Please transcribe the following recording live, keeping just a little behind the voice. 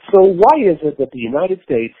So why is it that the United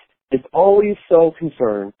States is always so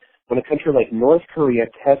concerned when a country like North Korea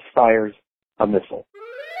test fires a missile?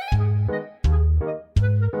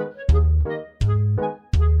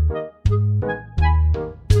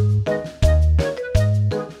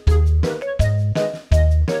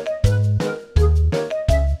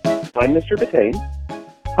 I'm Mr. Batain.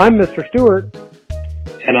 I'm Mr. Stewart.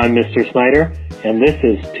 And I'm Mr. Snyder, and this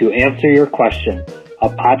is To Answer Your Question, a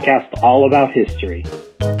podcast all about history.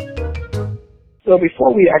 So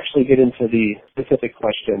before we actually get into the specific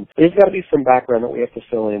question, there's got to be some background that we have to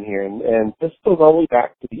fill in here, and this goes all the way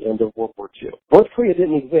back to the end of World War II. North Korea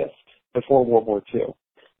didn't exist before World War II.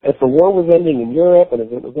 As the war was ending in Europe and as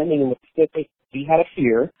it was ending in the Pacific, we had a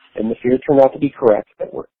fear, and the fear turned out to be correct,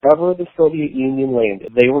 that wherever the Soviet Union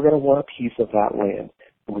landed, they were going to want a piece of that land.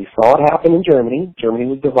 We saw it happen in Germany. Germany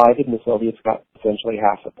was divided, and the Soviets got essentially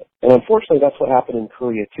half of it. And unfortunately, that's what happened in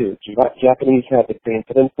Korea, too. Japanese had the Korean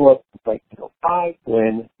Peninsula in 1905.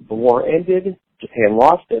 When the war ended, Japan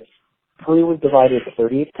lost it. Korea was divided at the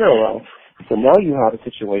 38th parallel. So now you have a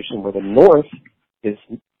situation where the North is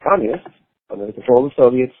communist, under the control of the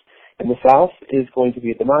Soviets, and the South is going to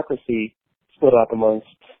be a democracy split up amongst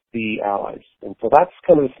the Allies. And so that's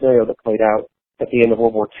kind of the scenario that played out at the end of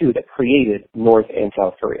World War II that created North and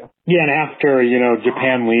South Korea. Yeah, and after,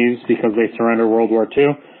 Japan leaves because they surrender World War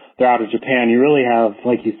II, they're out of Japan. You really have,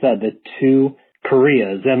 like you said, the two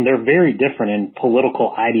Koreas, and they're very different in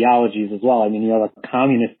political ideologies as well. I mean, you have a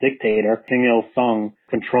communist dictator, Kim Il-sung,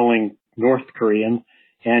 controlling North Koreans,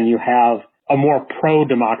 and you have a more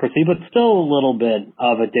pro-democracy, but still a little bit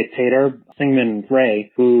of a dictator, Syngman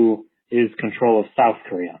Rhee, who is control of South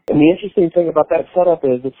Korea. And the interesting thing about that setup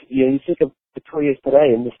is, you think of the Koreas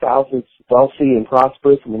today, and the South is wealthy and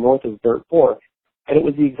prosperous, and the North is dirt poor. And it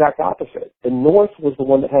was the exact opposite. The North was the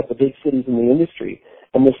one that had the big cities in the industry,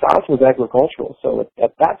 and the South was agricultural. So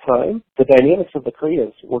at that time, the dynamics of the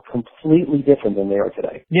Koreas were completely different than they are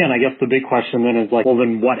today. Yeah, and I guess the big question then is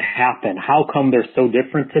then what happened? How come they're so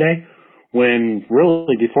different today? When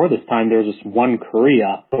really before this time there was just one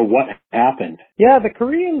Korea. So what happened? Yeah, the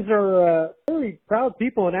Koreans are very proud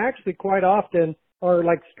people, and actually quite often are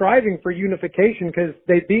striving for unification because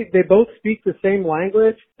they both speak the same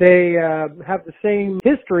language. They have the same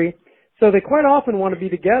history, so they quite often want to be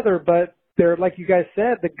together. But they're, like you guys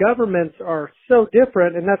said, the governments are so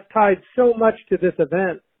different, and that's tied so much to this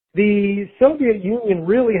event. The Soviet Union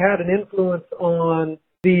really had an influence on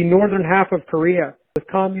the northern half of Korea with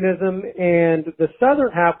communism, and the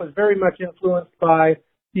southern half was very much influenced by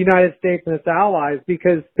the United States and its allies,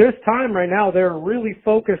 because this time right now they're really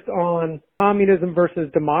focused on communism versus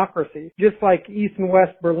democracy. Just like East and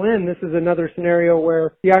West Berlin, this is another scenario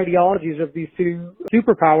where the ideologies of these two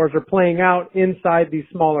superpowers are playing out inside these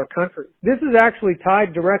smaller countries. This is actually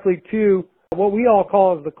tied directly to what we all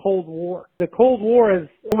call as the Cold War. The Cold War is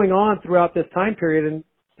going on throughout this time period, and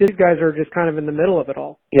these guys are just kind of in the middle of it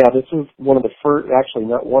all. Yeah, this was one of the first, actually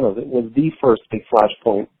not one of it, was the first big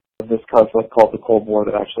flashpoint of this conflict called the Cold War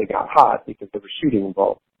that actually got hot because there was shooting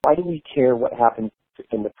involved. Why do we care what happened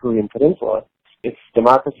in the Korean Peninsula? It's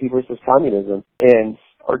democracy versus communism. And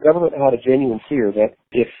our government had a genuine fear that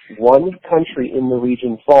if one country in the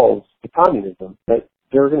region falls to communism, that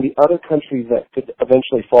there are going to be other countries that could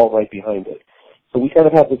eventually fall right behind it. So we kind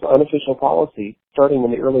of had this unofficial policy starting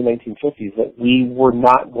in the early 1950s that we were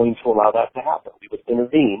not going to allow that to happen. We would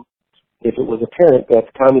intervene if it was apparent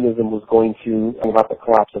that communism was going to bring about the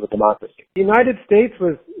collapse of a democracy. The United States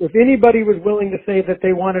was, if anybody was willing to say that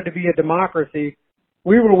they wanted to be a democracy,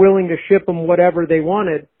 we were willing to ship them whatever they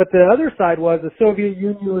wanted. But the other side was the Soviet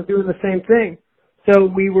Union was doing the same thing. So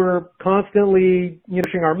we were constantly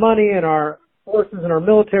pushing our money and our forces and our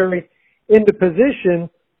military into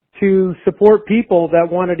position to support people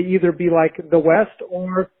that wanted to either be like the West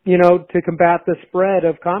or, to combat the spread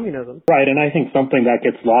of communism. Right, and I think something that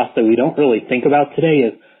gets lost that we don't really think about today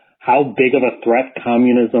is how big of a threat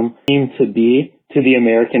communism seemed to be to the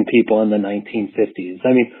American people in the 1950s.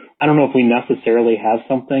 I mean, I don't know if we necessarily have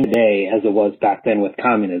something today as it was back then with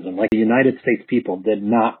communism. Like the United States people did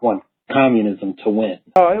not want communism to win.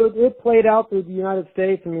 Oh, it played out through the United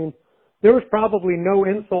States. I mean, there was probably no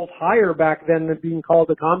insult higher back then than being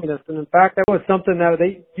called a communist. And in fact, that was something that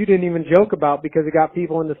you didn't even joke about because it got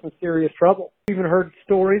people into some serious trouble. I even heard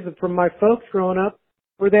stories from my folks growing up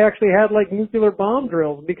where they actually had nuclear bomb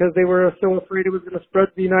drills because they were so afraid it was going to spread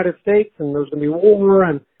to the United States and there was going to be war.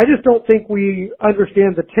 And I just don't think we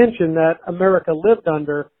understand the tension that America lived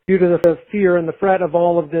under due to the fear and the threat of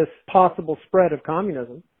all of this possible spread of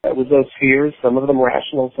communism. It was those fears, some of them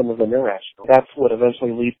rational, some of them irrational. That's what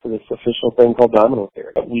eventually leads to this official thing called domino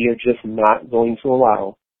theory. We are just not going to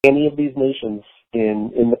allow any of these nations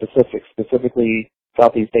in the Pacific, specifically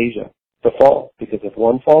Southeast Asia, to fall. Because if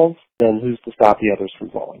one falls, then who's to stop the others from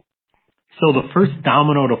falling? So the first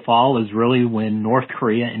domino to fall is really when North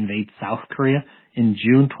Korea invades South Korea in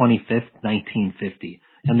June 25th, 1950.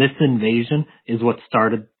 And this invasion is what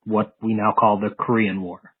started what we now call the Korean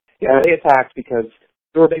War. Yeah, they attacked because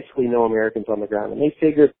there were basically no Americans on the ground. And they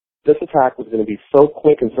figured this attack was going to be so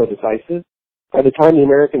quick and so decisive, by the time the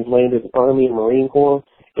Americans landed Army and Marine Corps,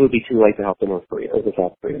 it would be too late to help the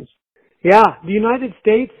South Koreans. Yeah, the United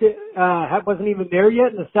States wasn't even there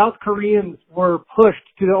yet, and the South Koreans were pushed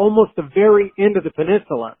to almost the very end of the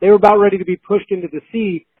peninsula. They were about ready to be pushed into the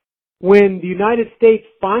sea when the United States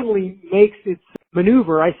finally makes its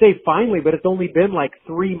maneuver. I say finally, but it's only been like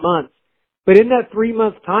 3 months. But in that 3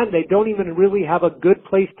 months time, they don't even really have a good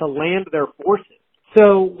place to land their forces.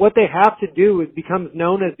 So what they have to do becomes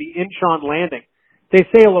known as the Incheon Landing. They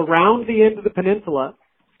sail around the end of the peninsula,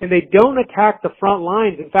 and they don't attack the front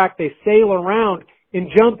lines. In fact, they sail around and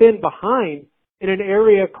jump in behind in an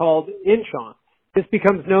area called Incheon. This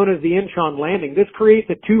becomes known as the Incheon Landing. This creates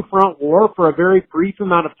a two-front war for a very brief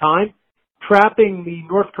amount of time, trapping the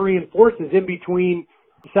North Korean forces in between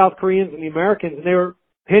the South Koreans and the Americans, and they were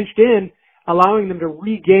pinched in, allowing them to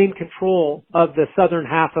regain control of the southern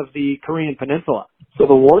half of the Korean peninsula. So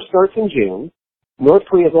the war starts in June. North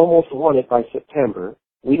Korea's almost won it by September.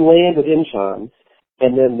 We land at Incheon,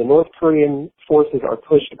 and then the North Korean forces are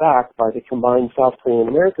pushed back by the combined South Korean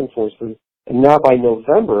American forces. And now by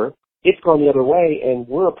November, it's gone the other way, and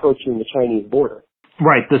we're approaching the Chinese border.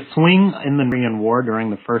 Right. The swing in the Korean War during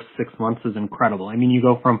the first 6 months is incredible. I mean, you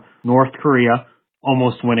go from North Korea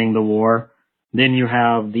almost winning the war. Then you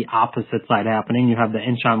have the opposite side happening. You have the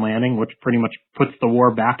Incheon Landing, which pretty much puts the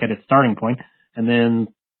war back at its starting point. And then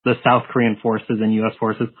the South Korean forces and U.S.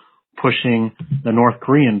 forces pushing the North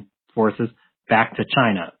Korean forces back to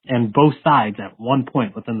China. And both sides at one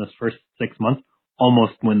point within this first 6 months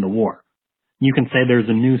almost win the war. You can say there's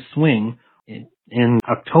a new swing in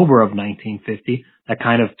October of 1950 that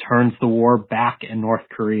kind of turns the war back in North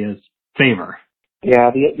Korea's favor.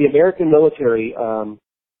 Yeah, the American military,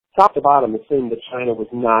 top to bottom, assumed that China was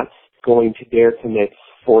not going to dare commit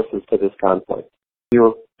forces to this conflict. We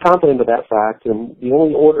were confident of that fact, and the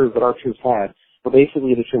only orders that our troops had were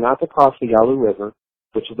basically that you're not to cross the Yalu River,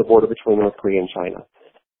 which is the border between North Korea and China.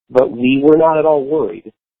 But we were not at all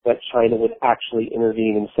worried that China would actually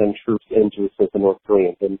intervene and send troops in to assist the North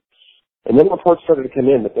Koreans. And then reports started to come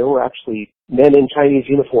in that there were actually men in Chinese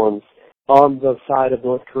uniforms on the side of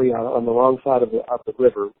North Korea, on the wrong side of the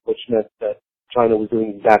river, which meant that China was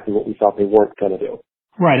doing exactly what we thought they weren't going to do.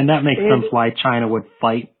 Right, and that makes sense why China would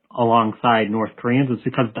fight alongside North Koreans. It's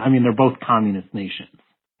because, I mean, they're both communist nations.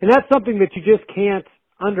 And that's something that you just can't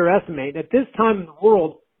underestimate. At this time in the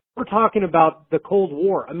world, we're talking about the Cold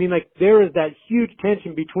War. I mean, like, there is that huge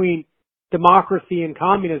tension between democracy and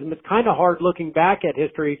communism. It's kind of hard looking back at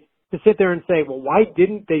history to sit there and say, well, why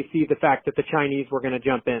didn't they see the fact that the Chinese were going to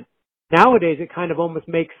jump in? Nowadays, it kind of almost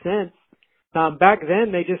makes sense. Back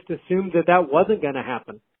then, they just assumed that wasn't going to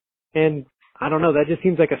happen. And I don't know, that just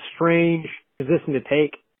seems like a strange position to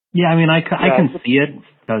take. Yeah, I mean, I can see it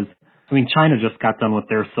because, I mean, China just got done with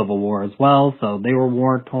their civil war as well, so they were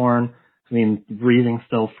war-torn. I mean, breathing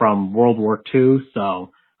still from World War II,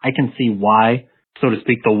 so I can see why, so to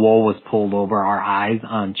speak, the wool was pulled over our eyes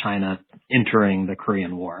on China entering the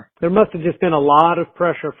Korean War. There must have just been a lot of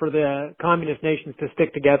pressure for the communist nations to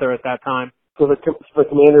stick together at that time. So the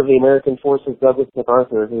commander of the American forces, Douglas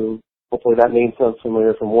MacArthur, who hopefully that name sounds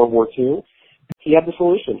familiar from World War II, he had the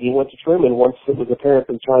solution. He went to Truman once it was apparent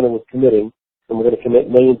that China was committing, and we're going to commit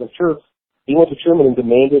millions of troops. He went to Truman and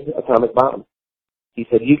demanded atomic bombs. He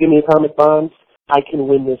said, you give me atomic bombs, I can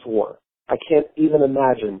win this war. I can't even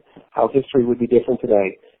imagine how history would be different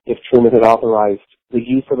today if Truman had authorized the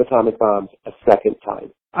use of atomic bombs a second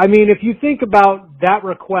time. I mean, if you think about that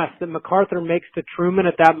request that MacArthur makes to Truman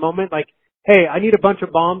at that moment, like, hey, I need a bunch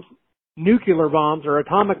of bombs, nuclear bombs or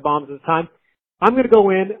atomic bombs at the time. I'm going to go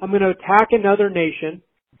in, I'm going to attack another nation,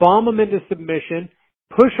 bomb them into submission,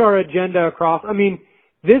 push our agenda across. I mean,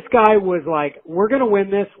 this guy was like, we're going to win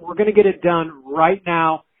this, we're going to get it done right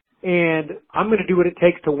now, and I'm going to do what it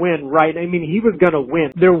takes to win, right? I mean, he was going to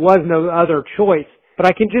win. There was no other choice. But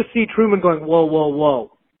I can just see Truman going, whoa, whoa,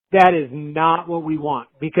 whoa. That is not what we want,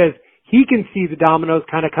 because he can see the dominoes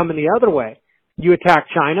kind of coming the other way. You attack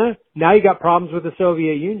China, now you got problems with the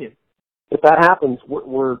Soviet Union. If that happens,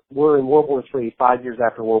 we're in World War III 5 years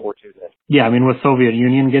after World War II then. Yeah, I mean, with Soviet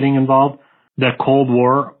Union getting involved, the Cold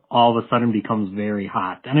War all of a sudden becomes very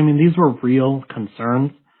hot. And I mean, these were real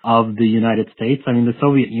concerns of the United States. I mean, the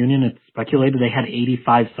Soviet Union, it's speculated they had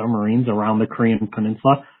 85 submarines around the Korean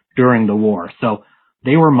Peninsula during the war. So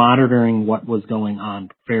they were monitoring what was going on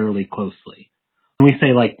fairly closely. When we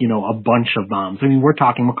say a bunch of bombs, I mean, we're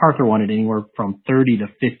talking MacArthur wanted anywhere from 30 to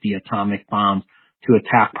 50 atomic bombs to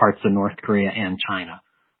attack parts of North Korea and China.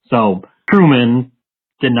 So Truman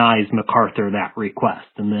denies MacArthur that request.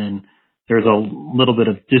 And then there's a little bit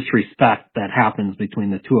of disrespect that happens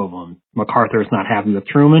between the two of them. MacArthur's not happy with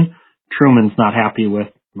Truman. Truman's not happy with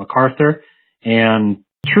MacArthur. And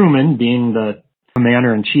Truman, being the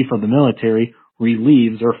commander-in-chief of the military,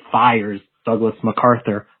 relieves or fires Douglas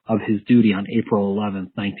MacArthur of his duty on April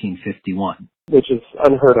 11th, 1951. Which is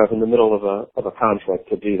unheard of in the middle of a conflict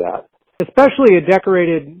to do that. Especially a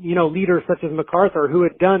decorated, leader such as MacArthur, who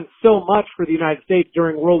had done so much for the United States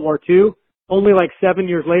during World War II, only 7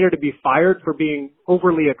 years later to be fired for being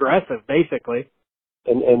overly aggressive, basically.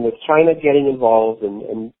 And with China getting involved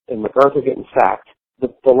and MacArthur getting sacked, the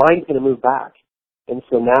line's going to move back. And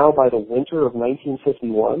so now by the winter of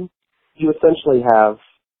 1951, you essentially have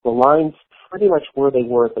the lines pretty much where they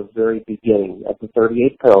were at the very beginning, at the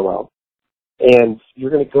 38th parallel. And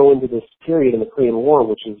you're going to go into this period in the Korean War,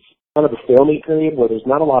 which is kind of a stalemate period where there's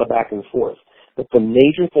not a lot of back and forth. But the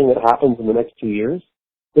major thing that happens in the next 2 years,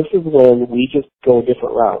 this is when we just go a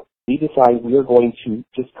different route. We decide we are going to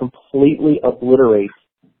just completely obliterate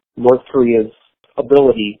North Korea's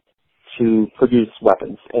ability to produce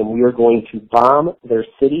weapons. And we are going to bomb their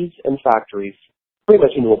cities and factories pretty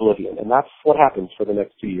much into oblivion. And that's what happens for the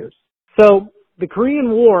next 2 years. So the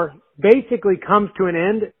Korean War basically comes to an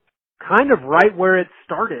end kind of right where it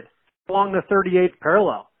started, along the 38th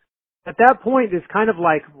parallel. At that point, it's kind of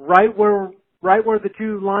right where the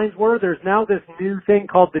two lines were, there's now this new thing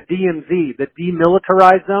called the DMZ, the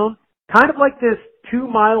Demilitarized Zone, kind of like this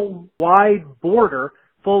 2-mile wide border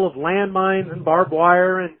full of landmines and barbed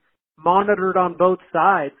wire and monitored on both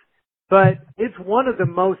sides. But it's one of the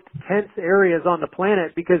most tense areas on the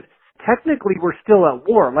planet because technically we're still at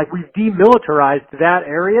war. We've demilitarized that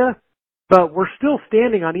area, but we're still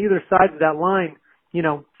standing on either side of that line,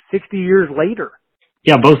 60 years later.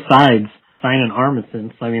 Yeah, both sides sign an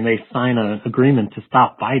armistice. I mean, they sign an agreement to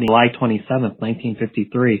stop fighting July 27th,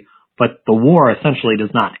 1953. But the war essentially does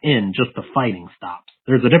not end, just the fighting stops.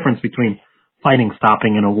 There's a difference between fighting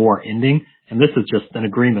stopping and a war ending, and this is just an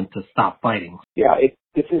agreement to stop fighting. Yeah,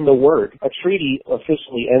 it's in the word. A treaty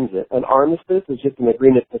officially ends it. An armistice is just an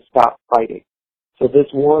agreement to stop fighting. So this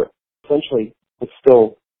war, essentially, is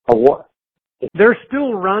still a war. They're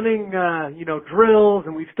still running, drills,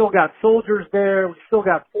 and we've still got soldiers there. We've still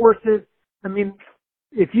got forces. I mean,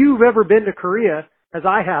 if you've ever been to Korea, as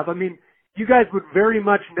I have, you guys would very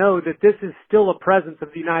much know that this is still a presence of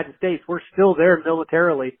the United States. We're still there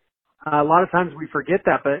militarily. A lot of times we forget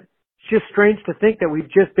that, but it's just strange to think that we've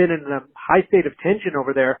just been in a high state of tension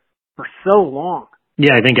over there for so long.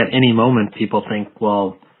 Yeah, I think at any moment people think,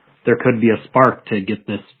 well, there could be a spark to get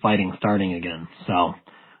this fighting starting again. So,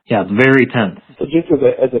 yeah, it's very tense. So just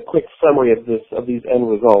as a quick summary of these end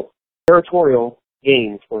results, territorial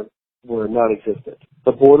gains were non-existent.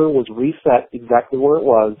 The border was reset exactly where it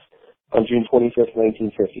was on June 25th,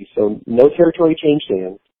 1950. So no territory changed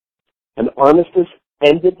hands. An armistice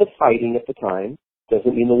ended the fighting at the time.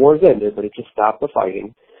 Doesn't mean the war's ended, but it just stopped the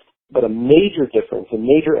fighting. But a major difference, a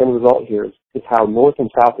major end result here is how North and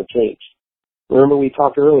South have changed. Remember we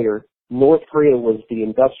talked earlier, North Korea was the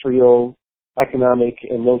industrial, economic,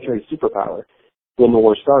 and military superpower when the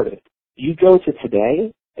war started. You go to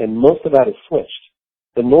today, and most of that is switched.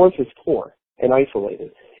 The North is poor and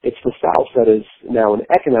isolated. It's the South that is now an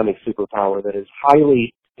economic superpower that is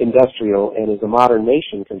highly industrial and is a modern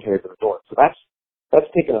nation compared to the North. So that's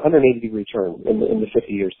taken a 180-degree turn in the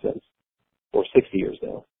 50 years since, or 60 years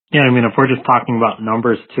now. Yeah, if we're just talking about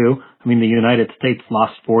numbers too, the United States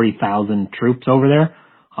lost 40,000 troops over there,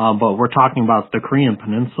 but we're talking about the Korean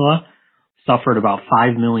Peninsula suffered about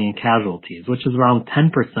 5 million casualties, which is around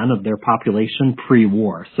 10% of their population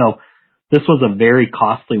pre-war. So this was a very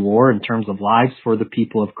costly war in terms of lives for the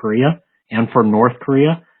people of Korea and for North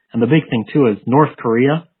Korea. And the big thing too is North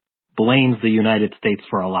Korea blames the United States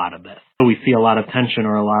for a lot of this. So we see a lot of tension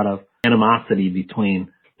or a lot of animosity between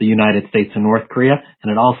the United States and North Korea,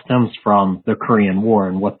 and it all stems from the Korean War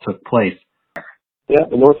and what took place. Yeah,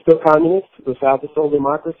 the North's still communist, the South is still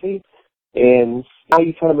democracy, and now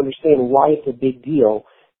you kind of understand why it's a big deal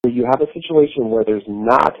where you have a situation where there's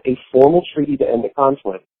not a formal treaty to end the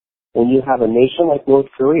conflict. When you have a nation like North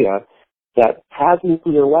Korea that has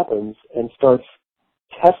nuclear weapons and starts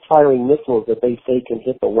test firing missiles that they say can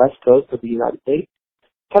hit the west coast of the United States,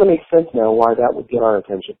 it kind of makes sense now why that would get our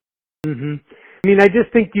attention. Mm-hmm. I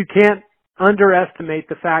just think you can't underestimate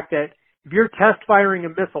the fact that if you're test firing a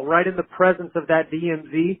missile right in the presence of that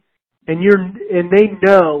DMZ, and they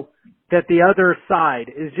know that the other side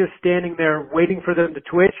is just standing there waiting for them to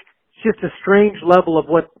twitch. It's just a strange level of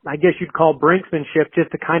what I guess you'd call brinksmanship,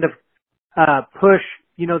 just to kind of push,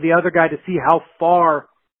 the other guy to see how far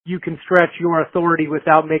you can stretch your authority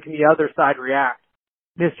without making the other side react.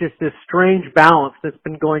 And it's just this strange balance that's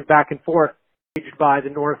been going back and forth by the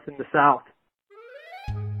North and the South.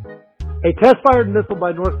 A test-fired missile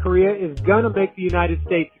by North Korea is going to make the United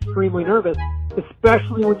States extremely nervous,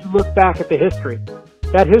 especially when you look back at the history.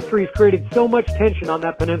 That history has created so much tension on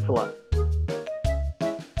that peninsula.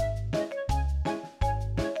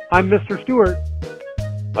 I'm Mr. Stewart.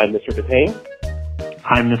 I'm Mr. Patane.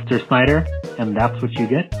 I'm Mr. Snyder, and that's what you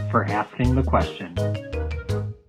get for asking the question.